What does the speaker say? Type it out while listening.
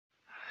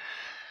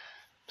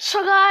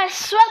So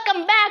guys,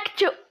 welcome back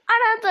to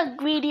another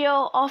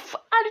video of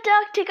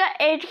Antarctica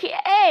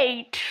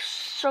 88.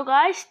 So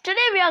guys,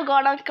 today we are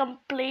gonna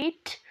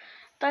complete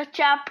the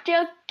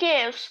chapter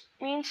Caves,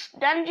 means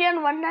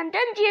Dungeon 1 and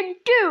Dungeon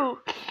 2.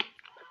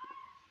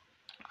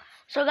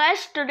 So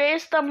guys, today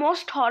is the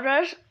most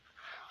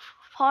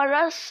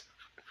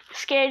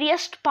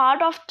scariest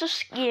part of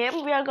this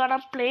game we are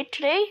gonna play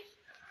today.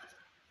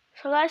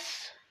 So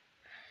guys,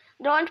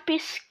 don't be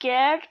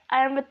scared,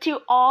 I am with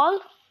you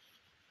all.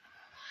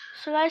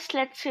 So guys,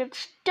 let's get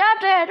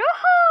started.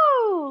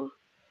 Woohoo!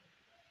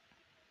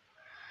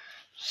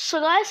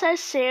 So guys, I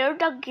saved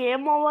the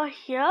game over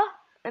here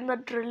in the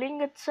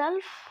drilling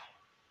itself.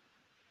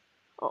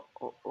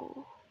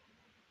 Oh.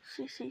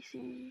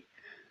 See.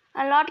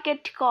 I'll not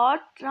get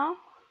caught now.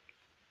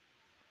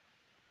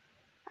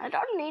 I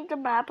don't need the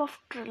map of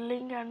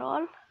drilling and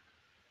all.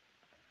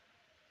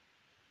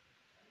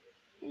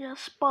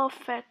 Yes,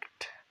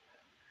 perfect.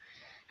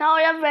 Now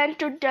I have went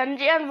to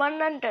Dungeon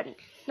 1 and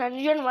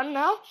Dungeon 1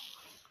 now.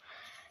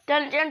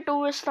 Dungeon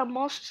 2 is the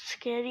most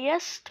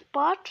scariest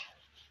part.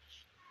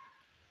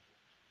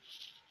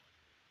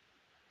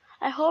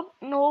 I hope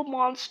no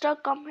monster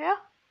come here.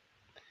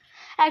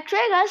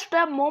 Actually guys,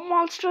 there are more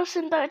monsters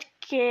in the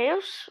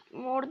caves,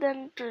 more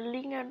than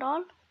drilling and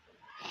all.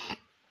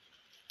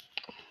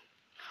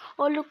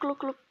 Oh look.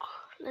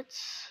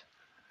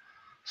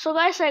 So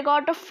guys, I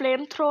got a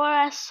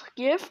flamethrower as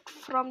gift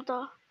from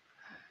the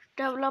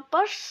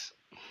developers.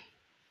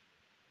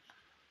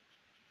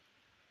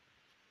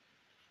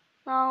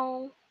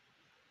 Now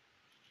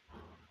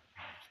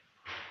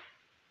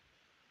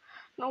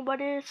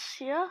nobody is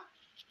here.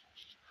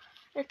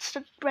 It's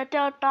the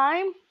better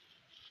time.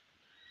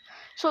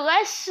 So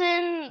guys,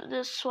 in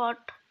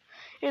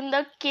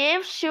the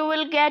caves you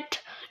will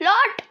get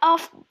lot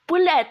of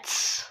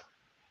bullets.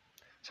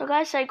 So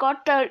guys, I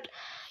got the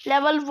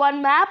level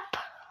 1 map.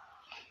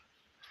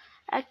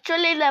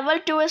 Actually level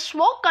 2 is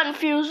more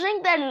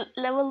confusing than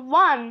level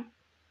 1.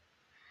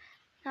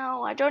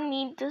 Now I don't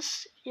need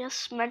this.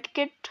 Yes,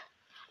 medkit.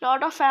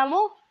 Lot of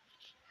ammo.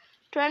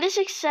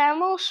 26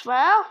 ammo,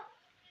 swear.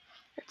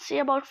 Let's see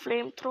about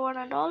flamethrower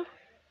and all.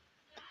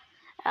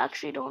 I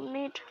actually don't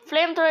need.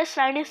 Flamethrower is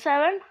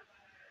 97.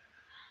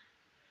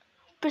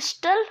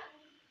 Pistol.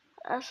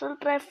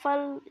 Assault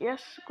rifle,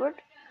 yes,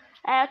 good.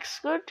 Axe,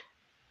 good.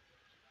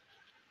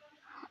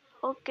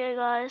 Okay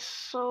guys,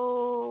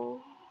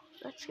 so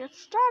let's get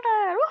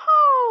started.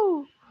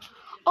 Woohoo!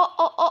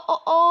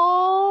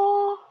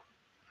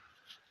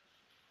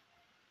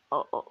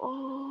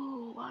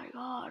 Oh my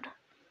god.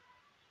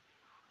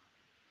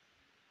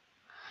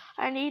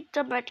 I need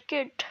the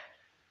medkit.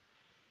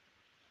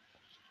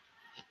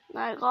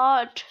 My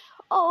god.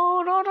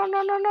 Oh no.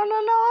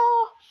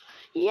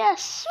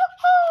 Yes.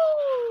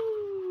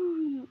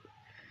 Woohoo!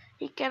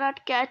 He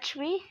cannot catch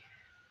me.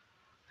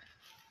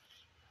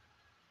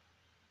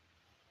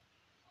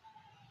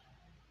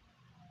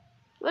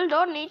 Well,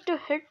 don't need to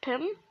hit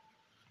him.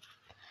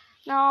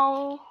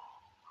 Now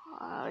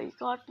I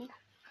got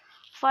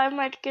 5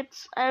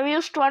 medkits. I've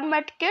used 1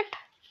 medkit.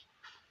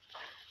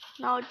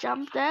 Now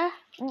jump there.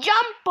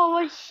 Jump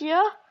over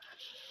here.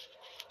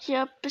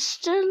 Here,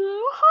 pistol.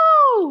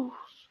 Woohoo!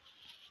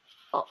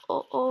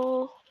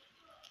 Oh.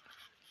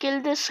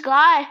 Kill this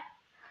guy.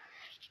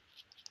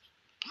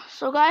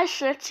 So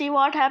guys, let's see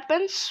what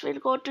happens. We'll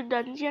go to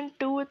Dungeon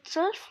 2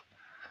 itself.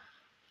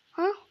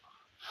 Huh?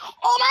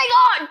 Oh my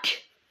god!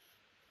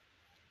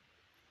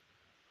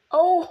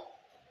 Oh.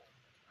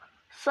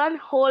 Son,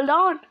 hold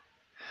on.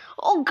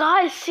 Oh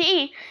guys,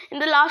 see, in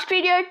the last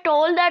video I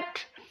told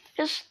that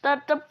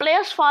the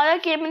player's father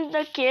came in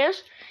the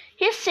caves.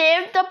 He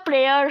saved the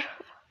player.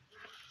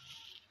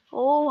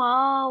 Oh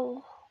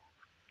wow.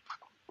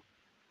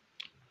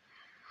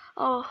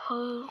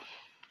 Oh.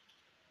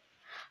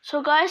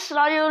 So guys,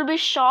 now you will be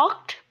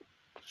shocked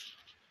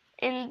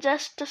in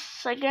just a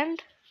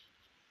second.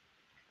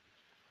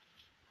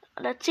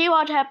 Let's see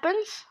what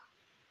happens.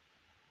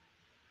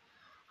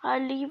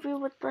 I'll leave you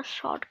with the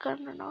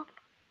shotgun and all.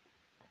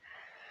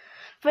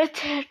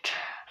 With it,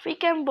 we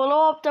can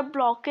blow up the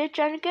blockage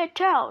and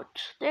get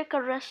out. Take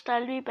a rest,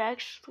 I'll be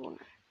back soon.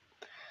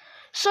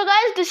 So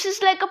guys, this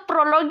is like a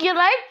prologue,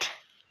 right?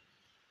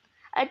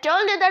 I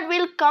told you that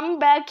we'll come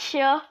back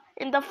here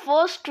in the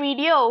first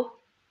video.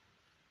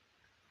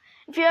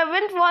 If you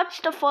haven't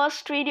watched the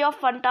first video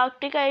of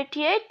Antarctica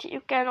 88,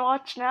 you can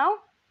watch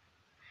now.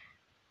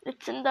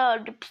 It's in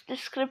the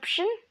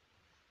description.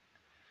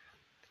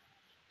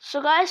 So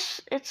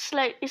guys, it's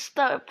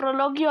the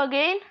prologue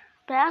again,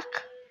 back.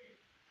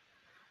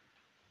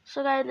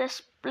 So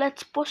guys,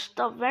 let's push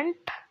the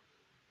vent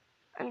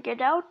and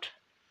get out.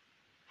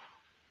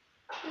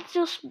 Let's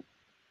use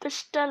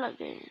pistol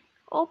again.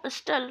 Oh,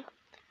 pistol.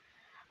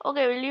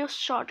 Okay, we'll use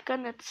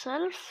shotgun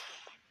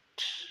itself.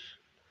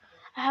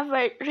 I have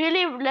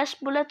really less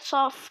bullets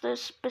of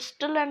this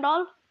pistol and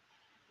all.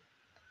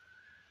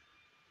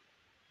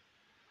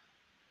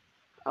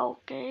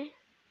 Okay.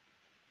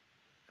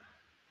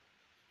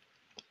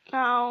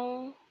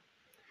 Now,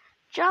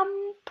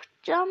 jump.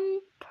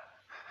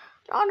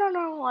 No, no,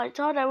 no. I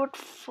thought I would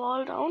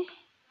fall down.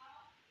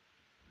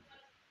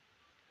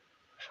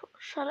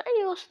 Shall I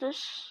use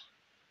this?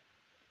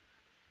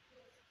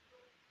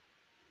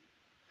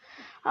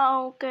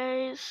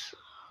 Okay.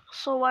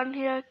 So one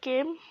here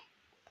came.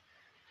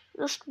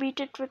 Just beat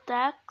it with the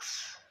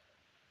axe.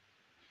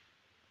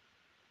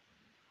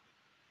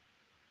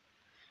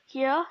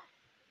 Here.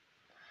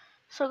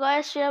 So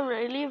guys, we have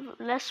really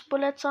less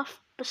bullets of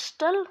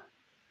pistol.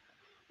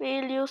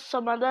 We'll use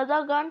some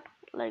other gun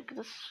like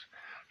this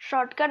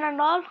shotgun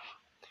and all.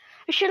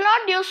 We should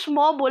not use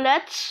more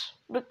bullets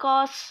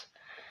because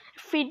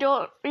if we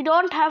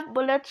don't have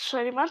bullets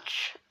very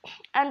much,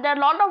 and there are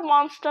a lot of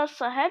monsters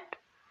ahead.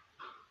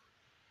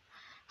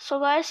 So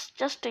guys,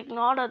 just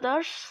ignore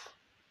others.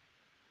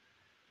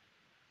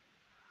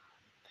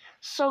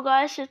 So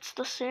guys, it's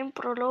the same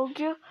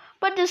prologue,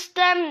 but this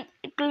time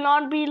it will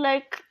not be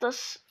like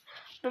this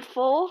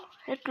before.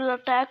 It will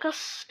attack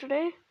us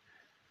today.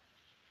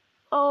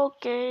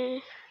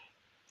 Okay.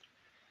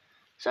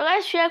 So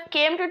guys, we have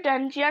came to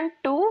dungeon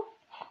 2.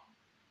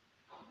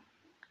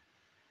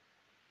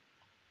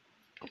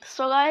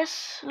 So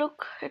guys,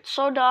 look, it's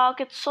so dark,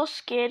 it's so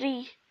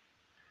scary.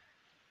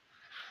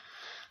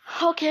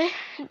 Okay,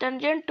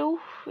 dungeon 2,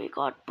 we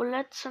got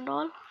bullets and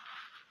all.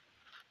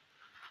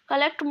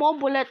 Collect more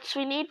bullets,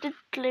 we need it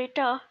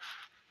later.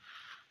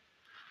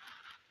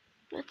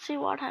 Let's see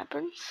what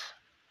happens.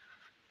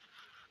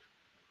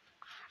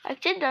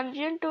 Actually,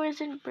 dungeon 2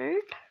 isn't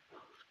built.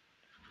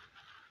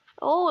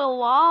 Oh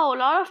wow, a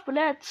lot of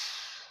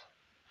bullets.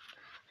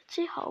 Let's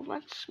see how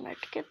much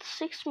medkits.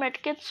 6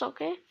 medkits,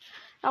 okay.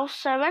 Now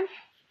 7.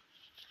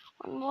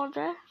 One more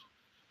there.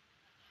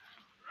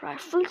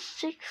 Rifle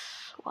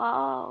 6.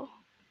 Wow.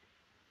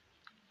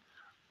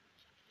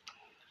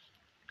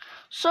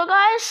 So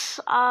guys,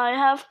 I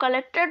have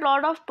collected a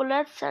lot of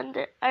bullets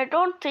and I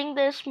don't think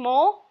there's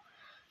more.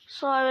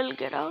 So I will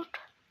get out.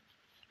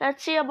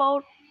 Let's see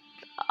about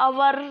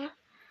our...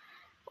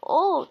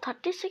 Oh,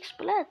 36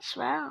 bullets.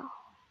 Wow.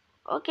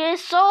 Okay,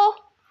 so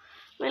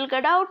we'll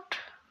get out.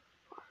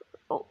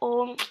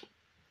 Oh,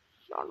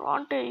 don't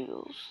want to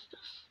use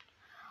this.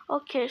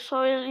 Okay,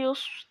 so we'll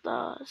use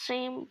the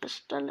same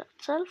pistol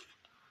itself.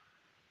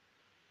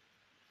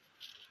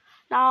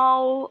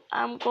 Now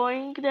I'm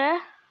going there.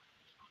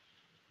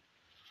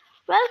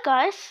 Well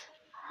guys,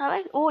 have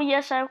I... Oh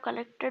yes, I have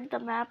collected the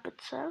map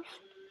itself.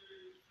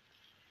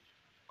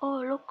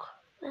 Oh look,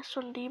 there's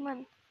one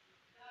demon.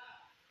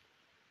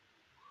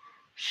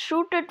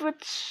 Shoot it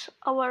with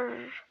our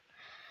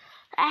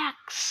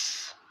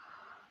axe.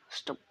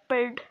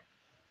 Stupid.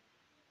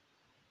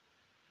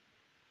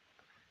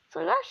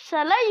 So guys,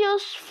 shall I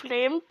use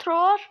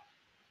flamethrower?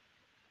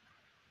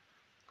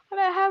 But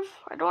I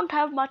don't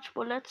have much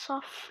bullets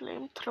of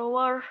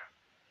flamethrower.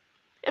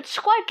 It's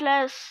quite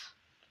less.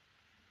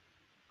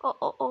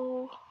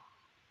 Oh.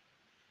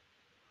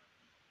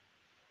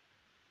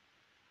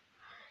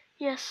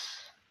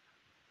 Yes.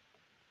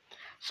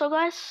 So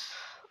guys,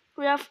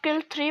 we have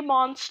killed 3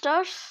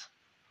 monsters.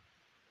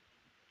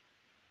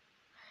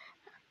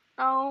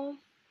 Now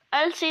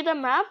I'll see the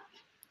map.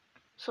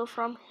 So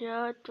from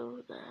here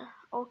to there.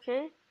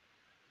 Okay.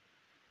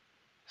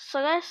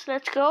 So guys,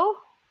 let's go.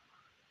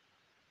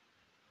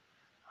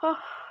 Oh,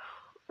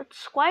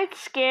 it's quite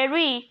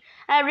scary.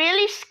 I'm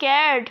really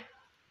scared.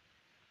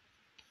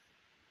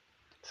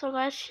 So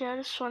guys, here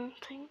is one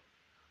thing.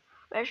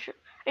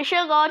 We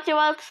shall go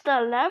towards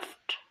the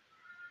left.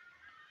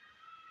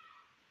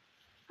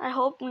 I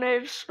hope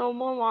there's no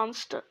more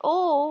monster.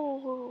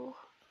 Oh,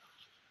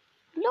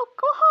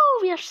 look! Oh,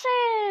 we are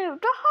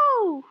saved!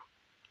 Oh.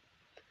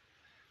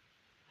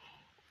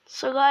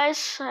 So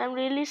guys, I'm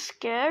really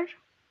scared.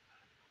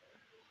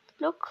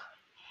 Look,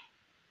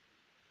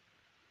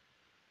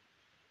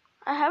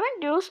 I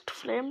haven't used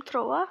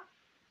flamethrower.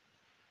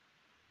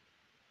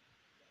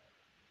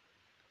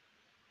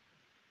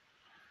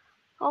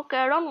 Okay,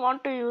 I don't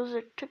want to use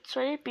it. It's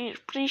very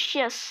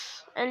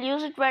precious. I'll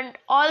use it when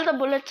all the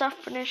bullets are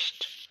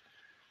finished.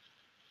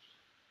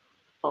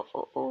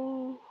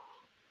 Oh.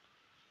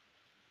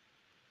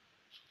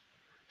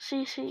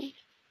 See.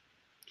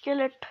 Kill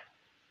it.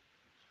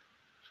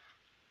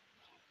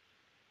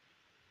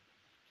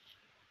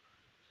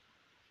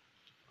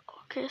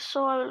 Okay,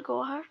 so I will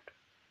go ahead.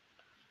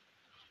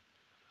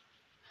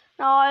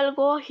 Now I'll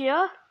go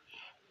here.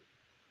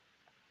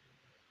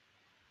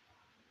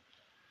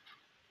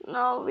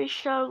 Now we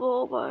shall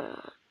go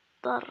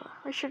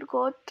we should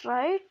go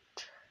right.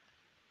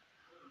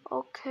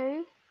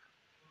 Okay.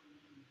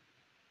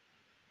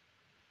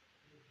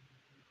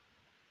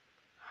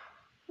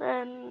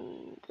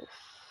 Then this.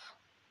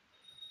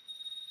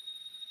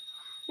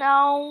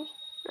 Now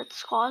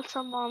let's call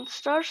some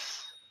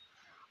monsters,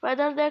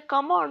 whether they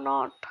come or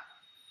not.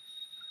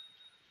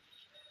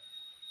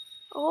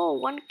 Oh,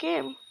 one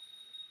came.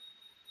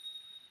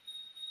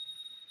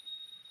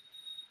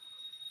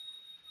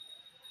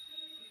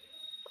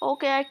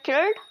 Okay, I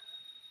killed.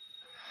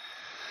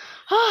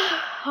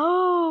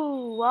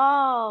 Oh,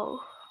 wow.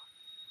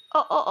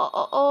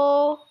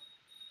 Oh.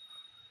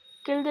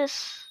 Kill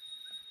this.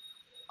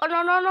 Oh,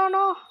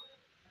 no.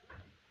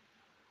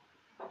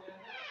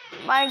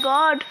 My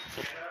god.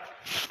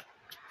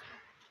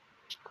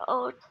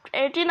 Oh,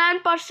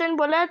 89%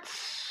 bullets.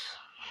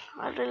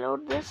 I'll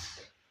reload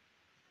this.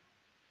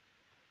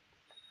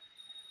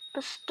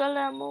 Pistol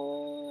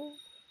ammo.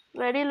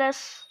 Very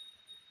less.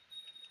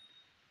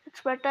 It's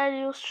better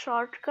I use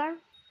shotgun.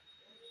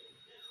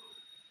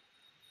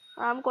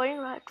 I'm going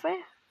right way.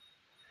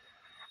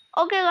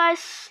 Okay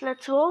guys,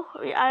 let's go.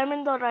 I am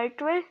in the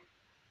right way.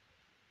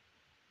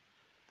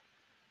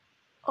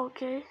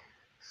 Okay.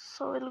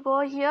 So we'll go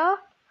here.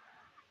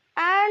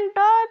 And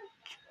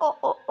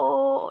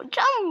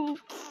jump.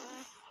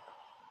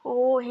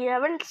 Oh, he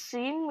haven't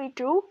seen me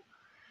too.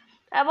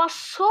 I was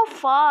so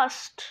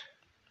fast.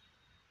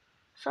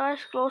 So I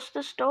close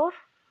this door.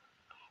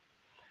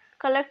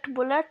 Collect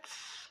bullets.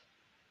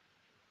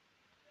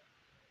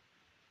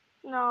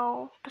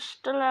 Now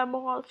pistol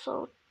ammo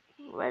also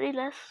very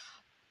less.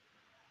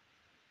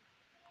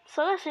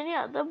 So guys, any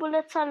other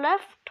bullets are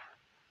left?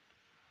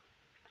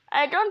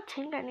 I don't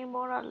think any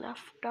more are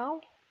left now.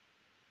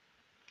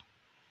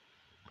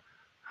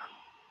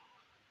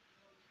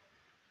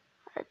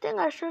 I think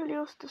I shall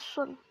use this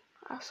one.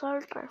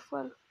 Assault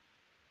rifle.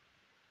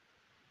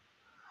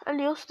 I'll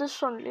use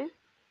this only.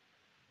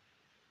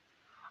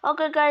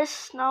 Okay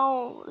guys,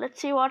 now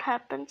let's see what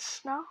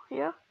happens now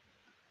here.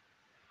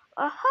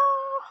 Aha!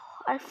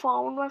 I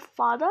found my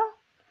father.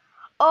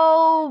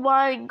 Oh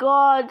my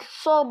god,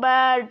 so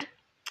bad.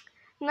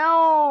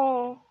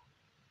 No.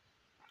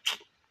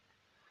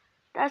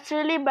 That's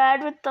really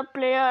bad with the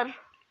player.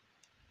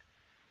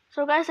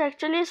 So guys,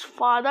 actually his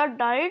father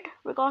died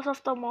because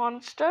of the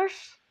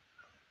monsters.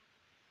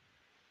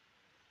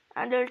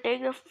 And we'll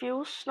take the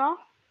fuse now.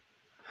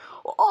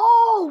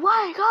 Oh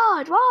my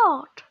god,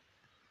 what?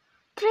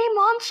 3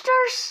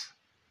 monsters?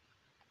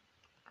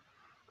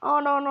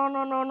 Oh no no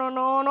no no no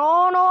no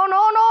no no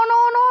no no no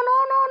no no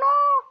no no.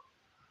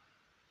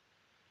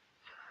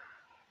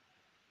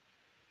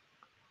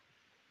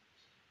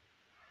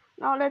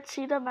 Now let's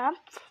see the map.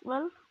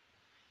 Well,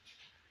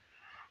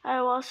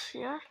 I was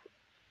here.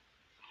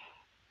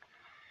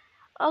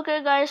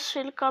 Okay guys,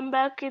 we'll come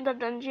back in the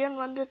dungeon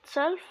one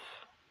itself.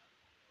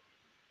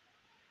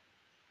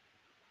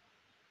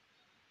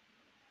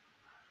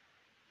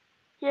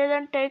 Here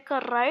then take a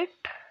right.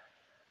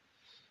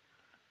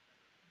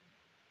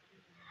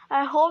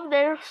 I hope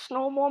there's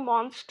no more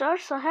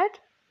monsters ahead.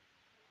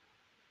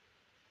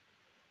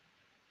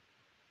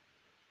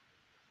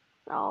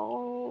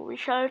 Now we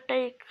shall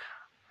take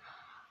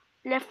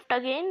left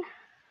again.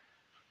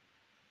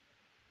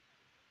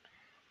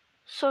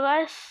 So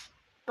guys,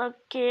 the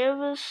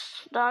cave is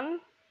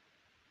done.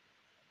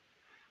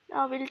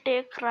 Now we'll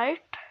take right.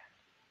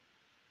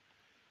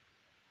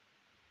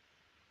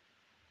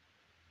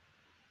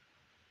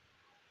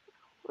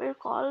 We'll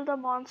call the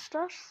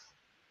monsters.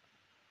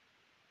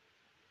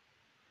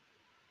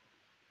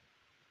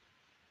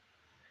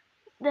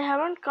 They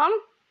haven't come.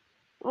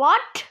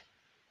 What?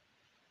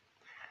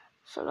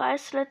 So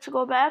guys, let's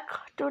go back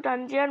to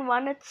dungeon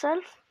 1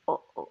 itself.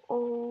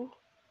 Oh.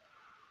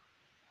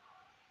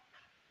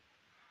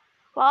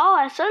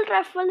 Wow, assault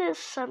rifle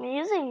is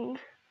amazing.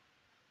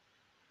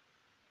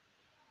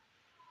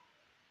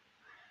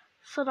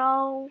 So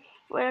now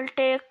we'll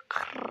take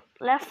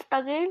left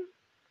again.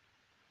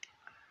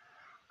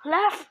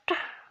 Left.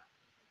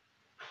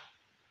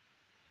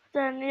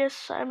 Then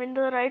yes, I'm in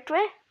the right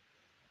way.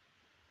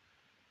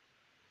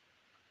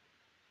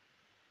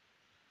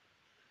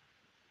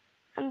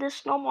 And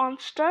there's no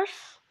monsters.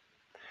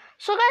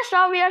 So guys,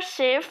 now we are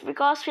safe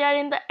because we are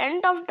in the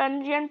end of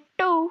dungeon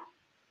 2.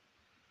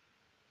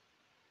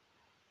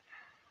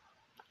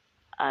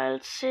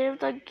 I'll save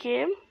the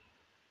game.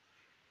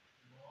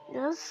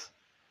 Yes.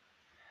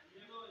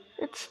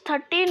 It's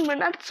 13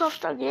 minutes of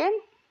the game.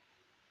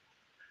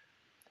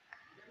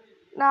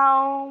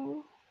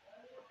 Now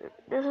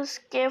this is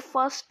cave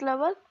first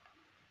level.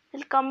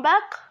 We'll come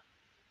back.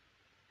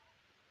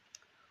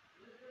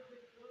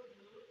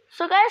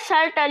 So guys,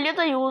 I'll tell you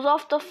the use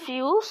of the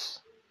fuse.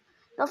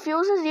 The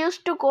fuse is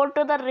used to go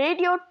to the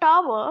radio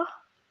tower.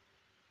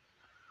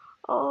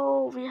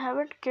 Oh, we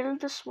haven't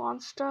killed these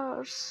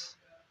monsters.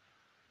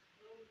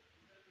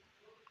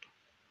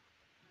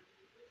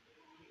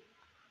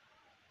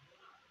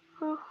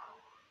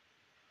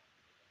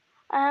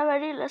 I have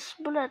very less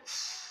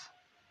bullets.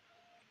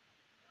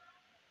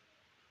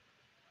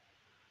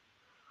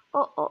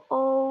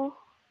 Oh.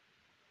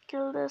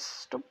 Kill this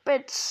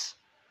stupids.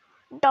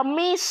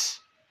 Dummies.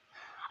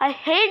 I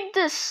hate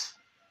this.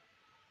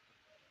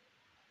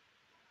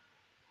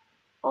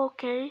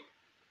 Okay.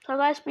 So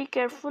guys, be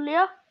careful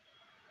here.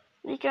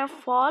 We can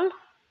fall.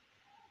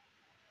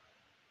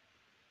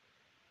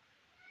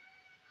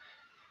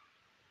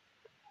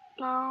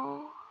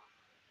 Now,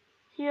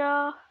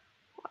 here.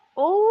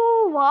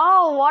 Oh,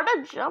 wow. What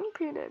a jump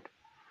he did.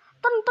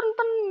 Dun, dun,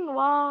 dun.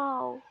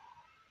 Wow.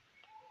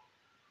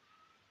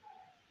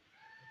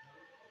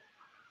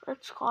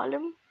 Let's call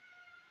him.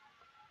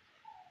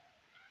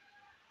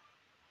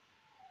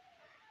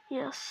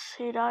 Yes,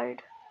 he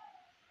died.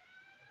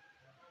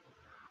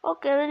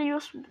 Okay, we'll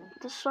use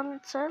this one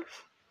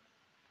itself.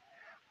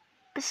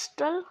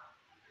 Pistol.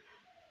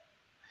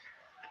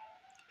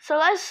 So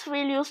guys,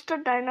 we'll use the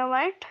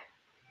dynamite.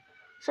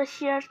 So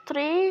here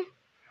 3,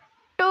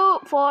 2,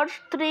 4,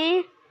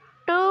 3,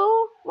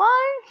 2,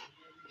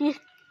 1.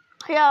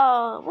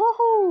 Yeah,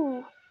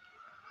 woohoo!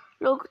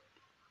 Look,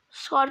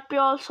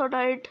 Scorpio also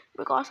died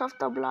because of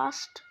the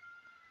blast.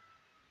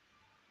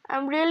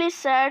 I'm really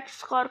sad,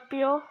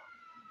 Scorpio,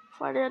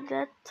 for your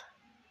death.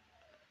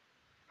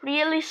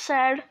 Really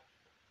sad.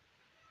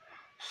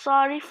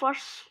 Sorry for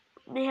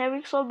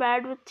behaving so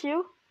bad with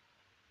you.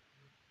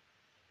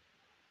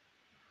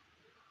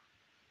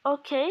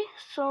 Okay,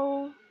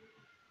 so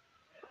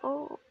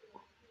oh,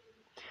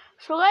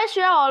 so guys,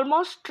 we are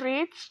almost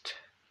reached.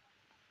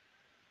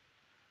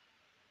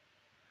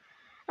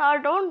 Now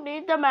I don't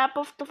need the map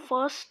of the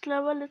first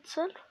level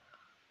itself.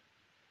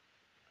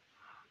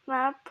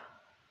 Map.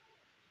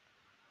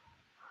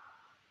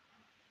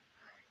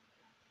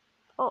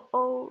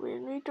 Oh, we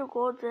need to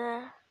go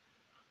there.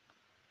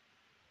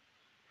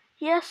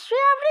 Yes, we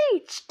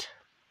have reached.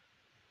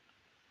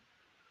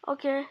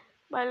 Okay,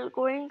 while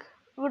going,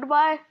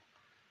 goodbye.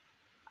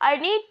 I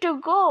need to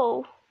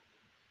go.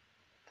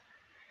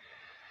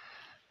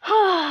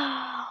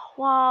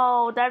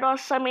 Wow, that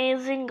was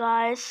amazing,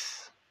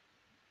 guys.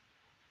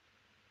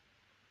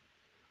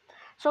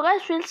 So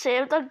guys, we'll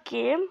save the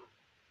game.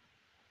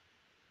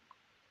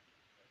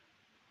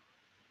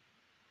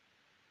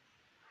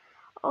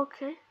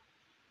 Okay.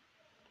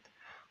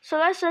 So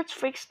guys, let's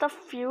fix the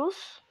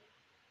fuse.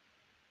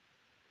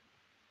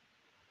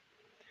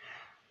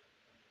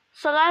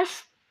 So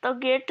guys, the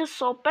gate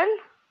is open.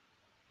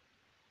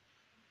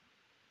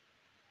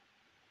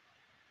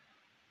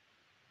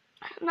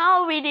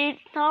 Now we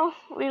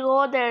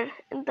go there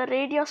in the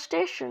radio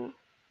station.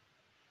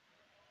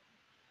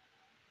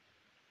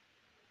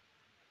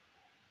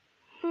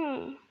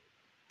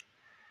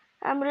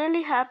 I'm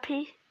really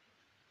happy.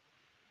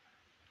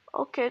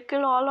 Okay,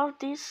 kill all of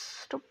these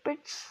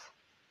stupids.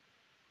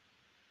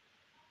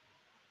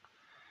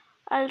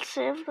 I'll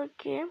save the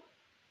game.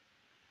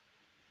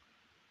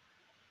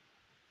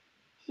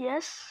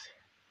 Yes.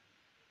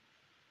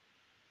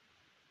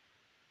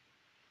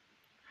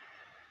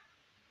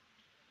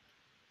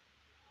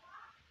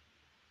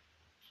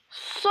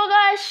 So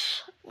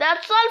guys,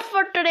 that's all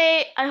for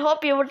today. I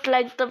hope you would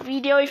like the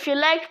video. If you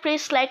liked,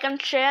 please like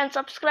and share and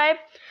subscribe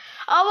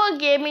our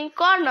gaming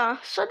corner.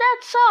 So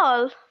that's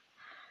all.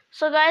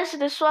 So guys,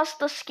 this was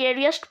the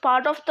scariest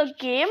part of the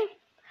game.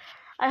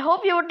 I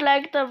hope you would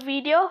like the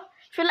video.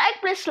 If you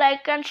like, please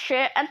like and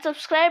share and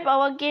subscribe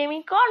our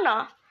gaming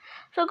corner.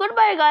 So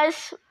goodbye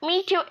guys.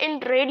 Meet you in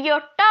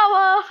Radio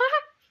Tower.